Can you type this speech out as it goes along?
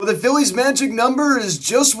Well, the Phillies' magic number is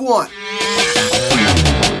just one.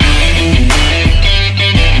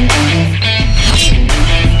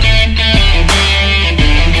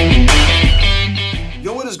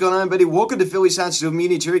 What is going on, everybody? Welcome to Phillies Hot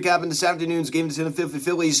Media to recap in this afternoon's game between the Philadelphia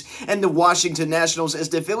Phillies and the Washington Nationals as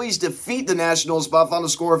the Phillies defeat the Nationals by a final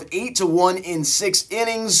score of 8-1 in 6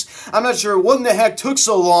 innings. I'm not sure what in the heck took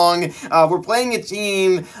so long. We're playing a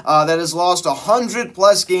team that has lost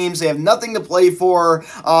 100-plus games. They have nothing to play for,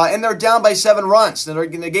 and they're down by 7 runs.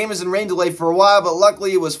 The game was in rain delay for a while, but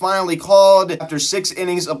luckily it was finally called after 6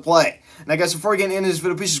 innings of play. Now, guys, before we get into this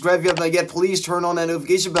video, please subscribe if you haven't yet. Please turn on that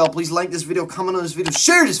notification bell. Please like this video, comment on this video,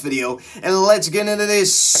 share this video, and let's get into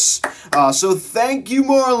this. So thank you,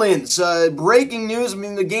 Marlins. Breaking news,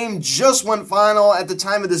 the game just went final at the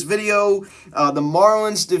time of this video. The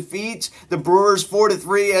Marlins defeat the Brewers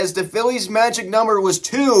 4-3 as the Phillies' magic number was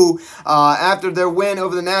 2 after their win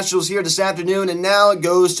over the Nationals here this afternoon, and now it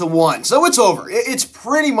goes to 1. So it's over. It's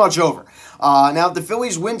pretty much over. Now, if the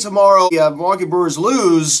Phillies win tomorrow, the Milwaukee Brewers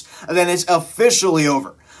lose, then it's officially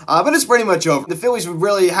over. But it's pretty much over. The Phillies would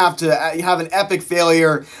really have to have an epic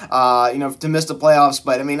failure, to miss the playoffs.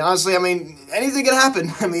 But, honestly, anything could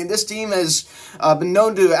happen. This team has been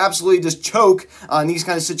known to absolutely just choke in these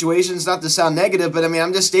kind of situations. Not to sound negative, but,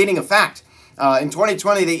 I'm just stating a fact. In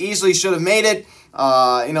 2020, they easily should have made it.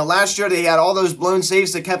 Last year they had all those blown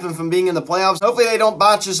saves that kept them from being in the playoffs. Hopefully they don't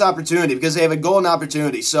botch this opportunity because they have a golden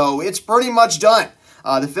opportunity. So it's pretty much done.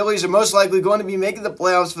 The Phillies are most likely going to be making the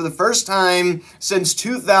playoffs for the first time since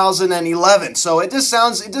 2011. So it just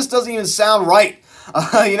doesn't even sound right.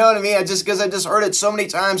 You know what I mean? Because I just heard it so many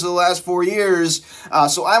times in the last 4 years.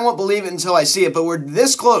 So I won't believe it until I see it. But we're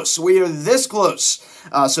this close. We are this close.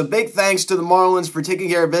 So big thanks to the Marlins for taking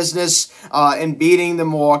care of business and beating the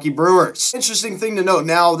Milwaukee Brewers. Interesting thing to note.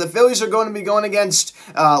 Now, the Phillies are going to be going against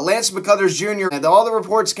Lance McCullers Jr. And all the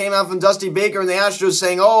reports came out from Dusty Baker and the Astros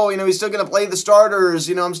saying, he's still going to play the starters.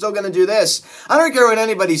 I'm still going to do this. I don't care what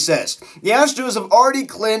anybody says. The Astros have already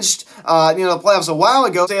clinched, the playoffs a while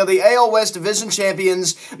ago. They are the AL West Division champions.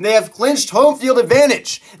 They have clinched home field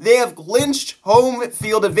advantage.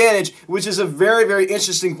 Which is a very, very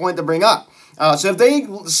interesting point to bring up. So if they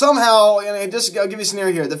somehow, I'll give you a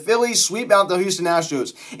scenario here, the Phillies sweep out the Houston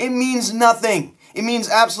Astros, it means nothing. It means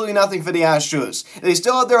absolutely nothing for the Astros. They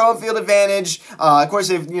still have their home field advantage. Of course,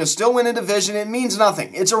 they've still win a division. It means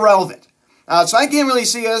nothing. It's irrelevant. So I can't really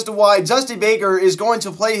see as to why Dusty Baker is going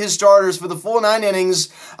to play his starters for the full 9 innings.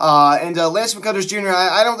 And Lance McCullers Jr.,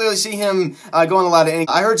 I don't really see him going a lot of innings.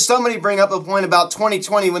 I heard somebody bring up a point about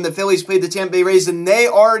 2020 when the Phillies played the Tampa Bay Rays, and they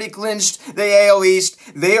already clinched the AL East.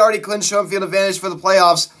 They already clinched home field advantage for the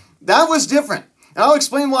playoffs. That was different. And I'll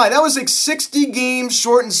explain why. That was a 60-game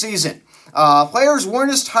shortened season. Players weren't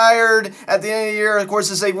as tired at the end of the year, of course,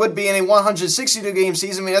 as they would be in a 162-game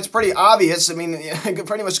season. That's pretty obvious. It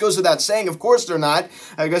pretty much goes without saying. Of course they're not,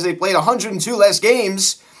 because they played 102 less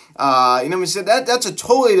games. That's a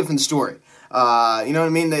totally different story.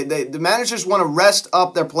 The managers want to rest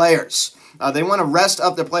up their players. They want to rest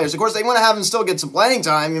up their players. Of course, they want to have them still get some playing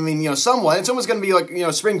time. Somewhat. It's almost going to be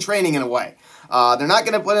like, spring training in a way. They're not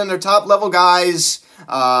going to put in their top-level guys.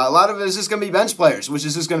 A lot of it is just going to be bench players, which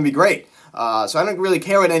is just going to be great. So I don't really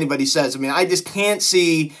care what anybody says. I just can't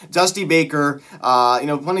see Dusty Baker,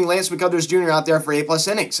 putting Lance McCullers Jr. out there for 8+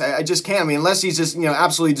 innings. I just can't. Unless he's just,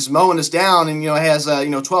 absolutely just mowing us down and, has,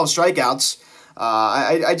 12 strikeouts.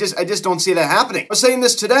 I just don't see that happening. I was saying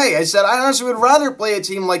this today. I said I honestly would rather play a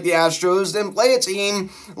team like the Astros than play a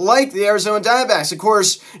team like the Arizona Diamondbacks. Of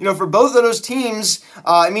course, for both of those teams,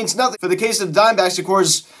 it means nothing. For the case of the Diamondbacks, of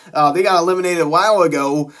course, they got eliminated a while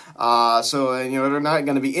ago, so they're not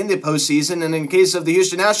going to be in the postseason. And in the case of the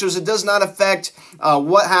Houston Astros, it does not affect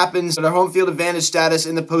what happens to their home field advantage status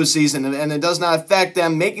in the postseason, and it does not affect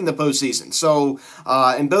them making the postseason. So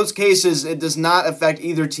in both cases, it does not affect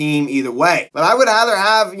either team either way. But I would rather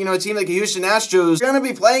have, a team like the Houston Astros. They're going to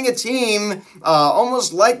be playing a team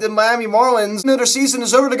almost like the Miami Marlins. Their season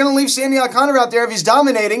is over. They're going to leave Sandy Alcantara out there if he's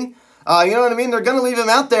dominating. You know what I mean? They're going to leave him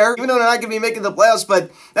out there, even though they're not going to be making the playoffs.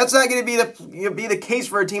 But that's not going to be the case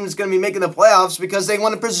for a team that's going to be making the playoffs because they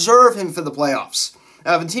want to preserve him for the playoffs.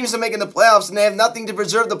 If a team's not making the playoffs, then they have nothing to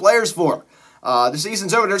preserve the players for. The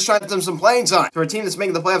season's over. They're just trying to get them some playing time. For a team that's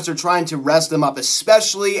making the playoffs, they're trying to rest them up,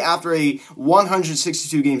 especially after a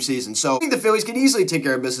 162-game season. So I think the Phillies can easily take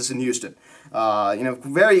care of business in Houston.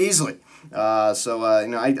 Very easily. I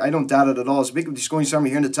don't doubt it at all. Speaking of the scoring summary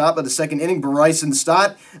here in the top of the second inning, Bryson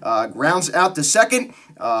Stott grounds out to second.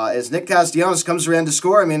 as Nick Castellanos comes around to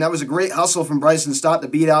score. I mean, that was a great hustle from Bryson Stott to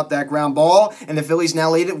beat out that ground ball, and the Phillies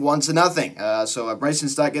now lead it 1-0. So Bryson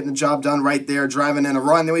Stott getting the job done right there, driving in a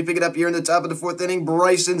run. Then we pick it up here in the top of the fourth inning.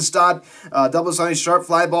 Bryson Stott doubles on a sharp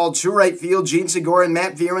fly ball to right field. Gene Segura and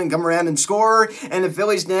Matt Vieran come around and score, and the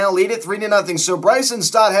Phillies now lead it 3-0. So Bryson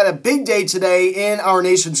Stott had a big day today in our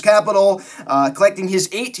nation's capital, collecting his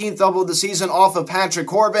 18th double of the season off of Patrick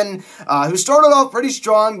Corbin, who started off pretty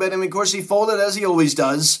strong, but I mean, of course, he folded as he always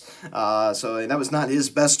does. So that was not his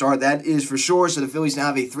best start, that is for sure. So the Phillies now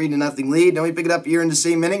have a 3-0 lead. Then we pick it up here in the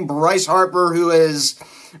same inning. Bryce Harper, who has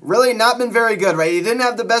really not been very good, right? He didn't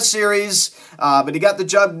have the best series, but he got the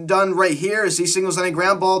job done right here as he singles on a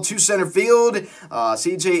ground ball to center field.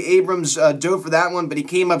 C.J. Abrams dove for that one, but he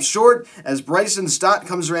came up short as Bryson Stott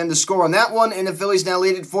comes around to score on that one, and the Phillies now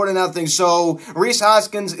lead it 4-0. So Rhys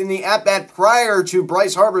Hoskins in the at-bat prior to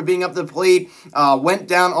Bryce Harper being up the plate went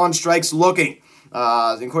down on strikes looking.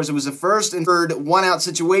 Of course, it was a first and third one-out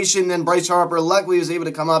situation. Then Bryce Harper luckily was able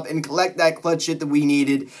to come up and collect that clutch hit that we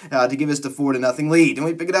needed to give us the 4-0 lead. And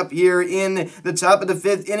we pick it up here in the top of the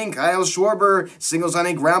fifth inning. Kyle Schwarber singles on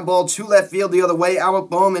a ground ball to left field the other way. Alec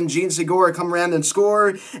Boehm and Gene Segura come around and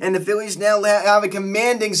score. And the Phillies now have a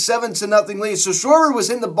commanding 7-0 lead. So Schwarber was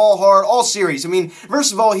in the ball hard all series. I mean,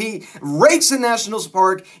 first of all, he rakes in Nationals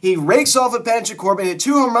Park. He rakes off of Patrick Corbin. Hit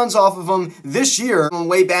 2 home runs off of him this year,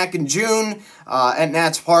 way back in June. At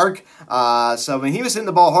Nats Park. So, I mean, he was hitting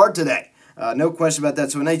the ball hard today. No question about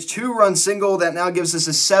that. So, a nice 2-run single that now gives us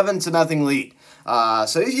a 7-0 lead.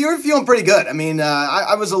 So you're feeling pretty good. I mean,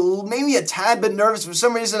 I was maybe a tad bit nervous for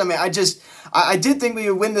some reason. I mean, I did think we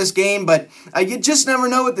would win this game, but you just never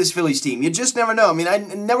know with this Phillies team. You just never know. I mean, I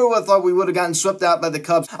never would have thought we would have gotten swept out by the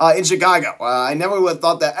Cubs in Chicago. I never would have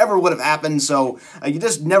thought that ever would have happened. So you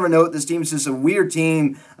just never know with this team. It's just a weird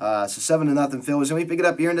team. So 7-0 Phillies. And we pick it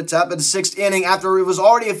up here in the top of the sixth inning after it was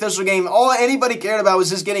already an official game. All anybody cared about was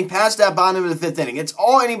just getting past that bottom of the fifth inning. It's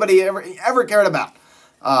all anybody ever cared about.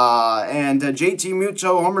 And JT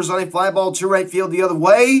Muto homers on a fly ball to right field the other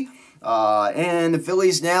way. And the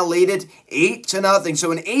Phillies now lead it 8-0.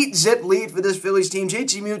 So an 8-zip lead for this Phillies team.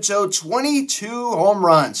 JT Muto, 22 home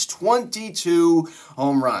runs. 22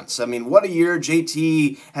 home runs. I mean, what a year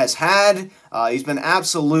JT has had. He's been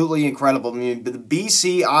absolutely incredible. I mean, the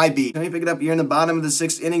BCIB. Let me pick it up here in the bottom of the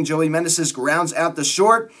sixth inning. Joey Meneses grounds out the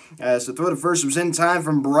short. So throw to first was in time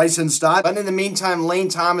from Bryson Stott. But in the meantime, Lane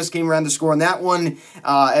Thomas came around to score on that one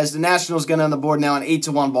as the Nationals get on the board now an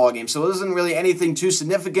 8-1 ball game. So it isn't really anything too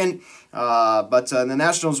significant. But the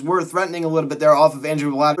Nationals were threatening a little bit there off of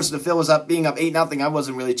Andrew Vlad. Versus the Phillies being up 8-0. I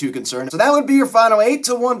wasn't really too concerned. So that would be your final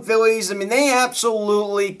 8-1 Phillies. I mean, they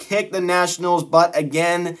absolutely kicked the Nationals' butt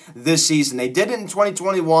again this season. They did it in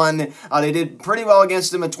 2021. They did pretty well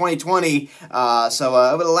against them in 2020. So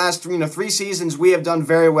over the last 3 seasons, we have done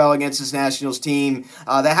very well against this Nationals team.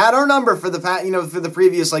 They had our number for the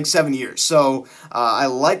previous 7 years. So I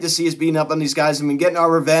like to see us beating up on these guys. I mean, getting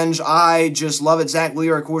our revenge. I just love it. Zach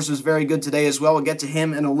Lear, of course, was very good today as well. We'll get to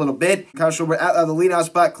him in a little bit. Kyle Schwarber out of the leadoff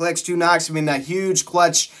spot collects 2 knocks. I mean, that huge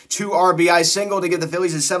clutch 2 RBI single to give the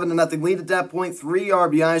Phillies a 7-0 lead at that point. 3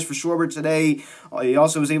 RBIs for Schwarber today. He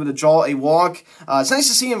also was able to draw a walk. It's nice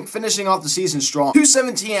to see him finishing off the season strong.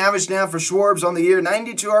 217 average now for Schwarbs on the year.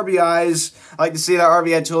 92 RBIs. I like to see that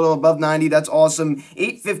RBI total above 90. That's awesome.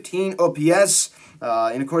 815 OPS.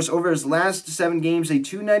 And of course, over his last 7 games, a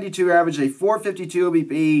 292 average, a 452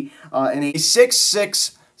 OBP, and a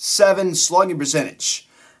 667 slugging percentage.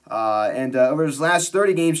 And over his last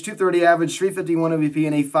 30 games, 230 average, 351 OVP,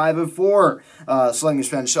 and a 504 slugging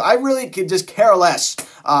percentage. So I really could just care less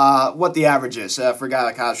what the average is for a guy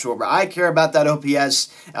like Kyle Schwarber. I care about that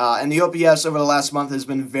OPS, and the OPS over the last month has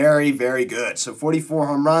been very, very good. So 44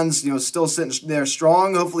 home runs, still sitting there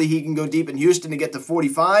strong. Hopefully he can go deep in Houston to get to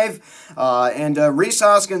 45. And Rhys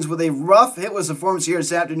Hoskins with a rough hitless performance here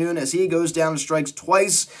this afternoon as he goes down and strikes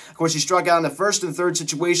twice. Of course, he struck out in the first and third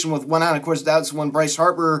situation with 1 out. Of course, that's when Bryce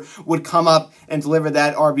Harper would come up and deliver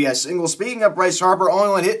that RBI single. Speaking of Bryce Harper, only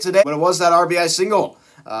 1 hit today, but it was that RBI single.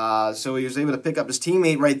 So he was able to pick up his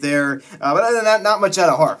teammate right there. But other than that, not much out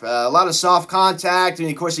of Harp. A lot of soft contact, and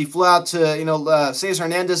of course he flew out to Cesar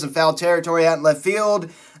Hernandez in foul territory out in left field.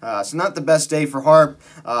 So not the best day for Harp.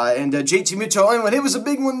 And JT Muto, and it was a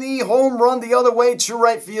big one, the home run the other way to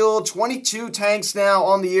right field. 22 tanks now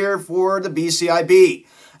on the year for the BCIB.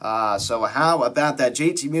 So how about that?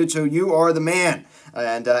 JT Muto, you are the man.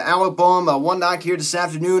 And Alec Boehm, 1 knock here this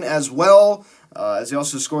afternoon as well. as he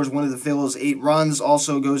also scores one of the Phillies' 8 runs,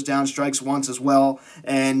 also goes down, strikes once as well.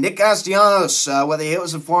 And Nick Castellanos, whether he hit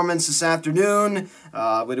his performance this afternoon,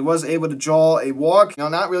 but he was able to draw a walk.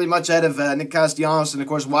 Not really much out of Nick Castellanos, and of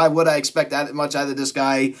course, why would I expect that much out of this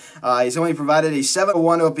guy? He's only provided a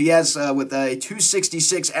 701 OPS with a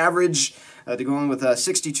 266 average. To go in with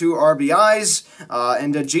 62 RBIs.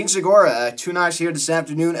 And Gene Segura, 2 knocks here this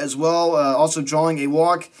afternoon as well, also drawing a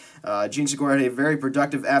walk. Gene Segura had a very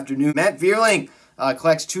productive afternoon. Matt Vierling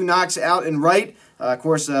collects 2 knocks out and right. Of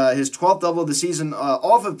course, his 12th double of the season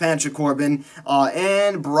off of Patrick Corbin.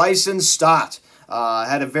 And Bryson Stott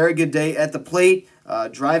had a very good day at the plate.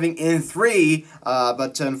 Driving in 3,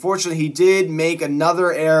 but unfortunately he did make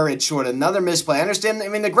another error at short, another misplay. I understand,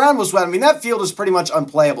 the ground was wet. That field is pretty much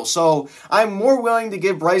unplayable, so I'm more willing to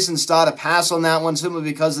give Bryson Stott a pass on that one simply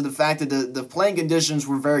because of the fact that the playing conditions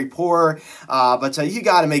were very poor, but you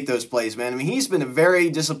got to make those plays, man. He's been a very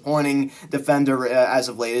disappointing defender as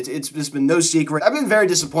of late. It's just been no secret. I've been very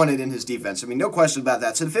disappointed in his defense. No question about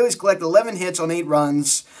that. So the Phillies collect 11 hits on 8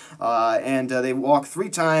 runs, and they walk 3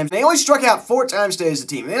 times. They only struck out 4 times as a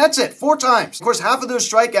team. That's it, 4 times. Of course, half of those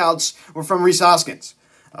strikeouts were from Rhys Hoskins.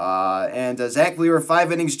 And Zach Wheeler,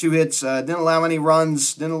 5 innings, 2 hits, didn't allow any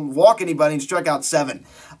runs, didn't walk anybody, and struck out 7.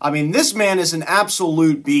 This man is an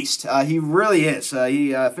absolute beast. He really is.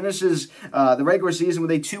 He finishes the regular season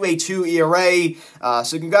with a 2.82 ERA.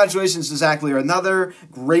 So congratulations to Zach Wheeler. Another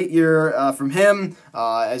great year from him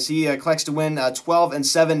as he collects to win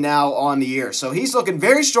 12-7 now on the year. So he's looking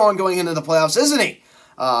very strong going into the playoffs, isn't he?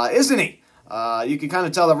 You can kind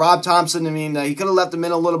of tell that Rob Thompson, he could have left him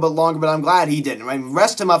in a little bit longer, but I'm glad he didn't.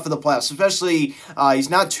 Rest him up for the playoffs, especially he's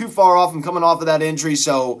not too far off from coming off of that injury,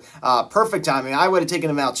 so perfect timing. I would have taken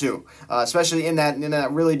him out too, especially in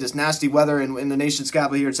that really just nasty weather in the nation's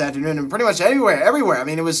capital here this afternoon, and pretty much everywhere.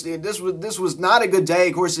 This was not a good day.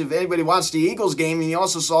 Of course, if anybody watched the Eagles game, and you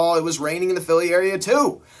also saw it was raining in the Philly area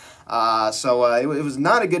too. It was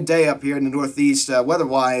not a good day up here in the Northeast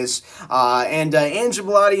weather-wise. And Andrew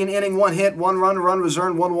Bellotti in inning 1 hit, 1 run was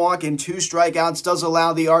earned, 1 walk, and 2 strikeouts. Does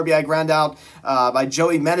allow the RBI ground out by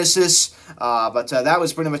Joey Meneses. But that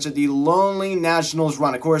was pretty much the lonely Nationals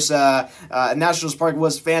run. Of course, Nationals Park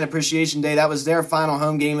was Fan Appreciation Day. That was their final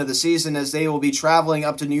home game of the season as they will be traveling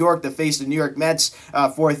up to New York to face the New York Mets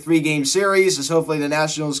for a 3-game series. As hopefully the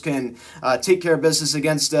Nationals can take care of business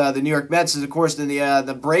against the New York Mets. As of course,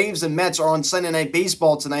 the Braves and Mets are on Sunday Night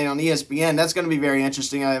Baseball tonight on ESPN. That's going to be very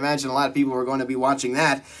interesting. I imagine a lot of people are going to be watching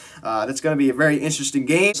that. That's going to be a very interesting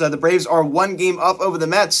game. So the Braves are 1 game up over the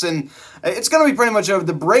Mets, and it's going to be pretty much over.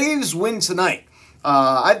 The Braves win tonight.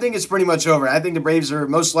 I think it's pretty much over. I think the Braves are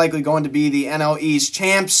most likely going to be the NL East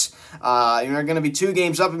champs. They're going to be 2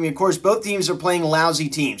 games up. Of course, both teams are playing lousy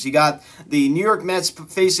teams. You got the New York Mets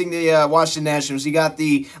facing the Washington Nationals. You got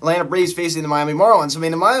the Atlanta Braves facing the Miami Marlins. The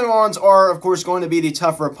Miami Marlins are, of course, going to be the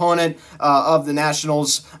tougher opponent of the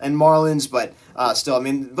Nationals and Marlins, but still,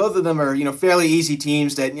 both of them are, fairly easy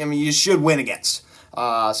teams that, you should win against.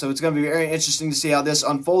 So it's going to be very interesting to see how this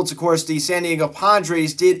unfolds. Of course, the San Diego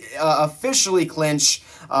Padres did officially clinch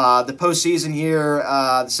the postseason here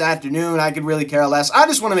this afternoon. I could really care less. I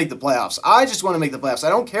just want to make the playoffs. I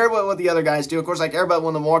don't care what the other guys do. Of course, I care about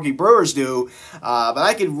what the Milwaukee Brewers do, but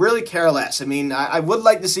I could really care less. I would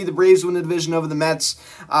like to see the Braves win the division over the Mets,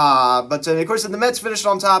 but of course, if the Mets finish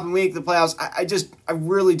on top and we make the playoffs, I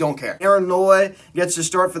really don't care. Aaron Nola gets to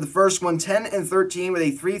start for the first one, 10-13 with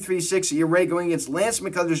a 3.36 ERA going against Lance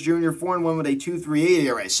McCullers Jr., 4-1 with a 2.38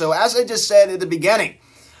 ERA. So as I just said at the beginning,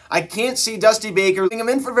 I can't see Dusty Baker leaving him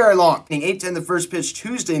in for very long. 8-10 the first pitch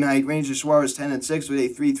Tuesday night. Ranger Suarez 10-6 with a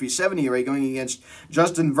 3.37 ERA going against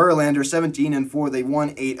Justin Verlander 17-4 with a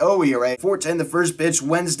 1.80 ERA. 4-10 the first pitch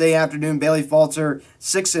Wednesday afternoon. Bailey Falter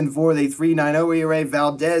 6-4 with a 3.90 ERA.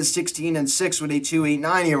 Valdez 16-6 with a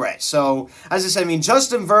 2.89 ERA. So as I said,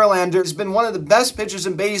 Justin Verlander has been one of the best pitchers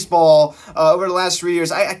in baseball over the last 3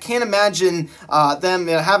 years. I can't imagine them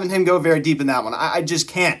having him go very deep in that one. I just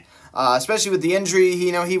can't. Especially with the injury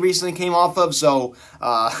he recently came off of, so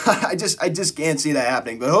I just can't see that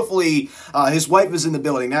happening. But hopefully his wife is in the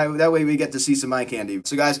building. That way we get to see some eye candy.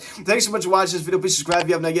 So guys, thanks so much for watching this video. Please subscribe if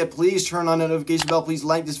you haven't yet. Please turn on the notification bell. Please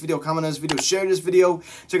like this video, comment on this video, share this video.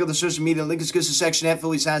 Check out the social media link in the description section at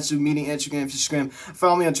Phillies Hatsu Media, Instagram.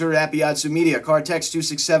 Follow me on Twitter at Biatsu Media. Card text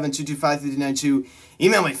 267-225-5092.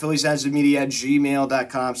 Email me,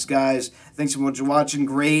 phillieshatsumedia@gmail.com. So guys, thanks so much for watching.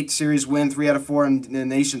 Great series win, 3 out of 4 in the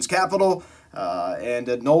nation's capital. And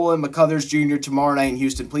Nolan McCullers Jr. tomorrow night in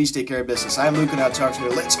Houston. Please take care of business. I'm Luke, and I'll talk to you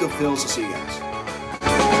later. Let's go, Phils. I'll see you guys.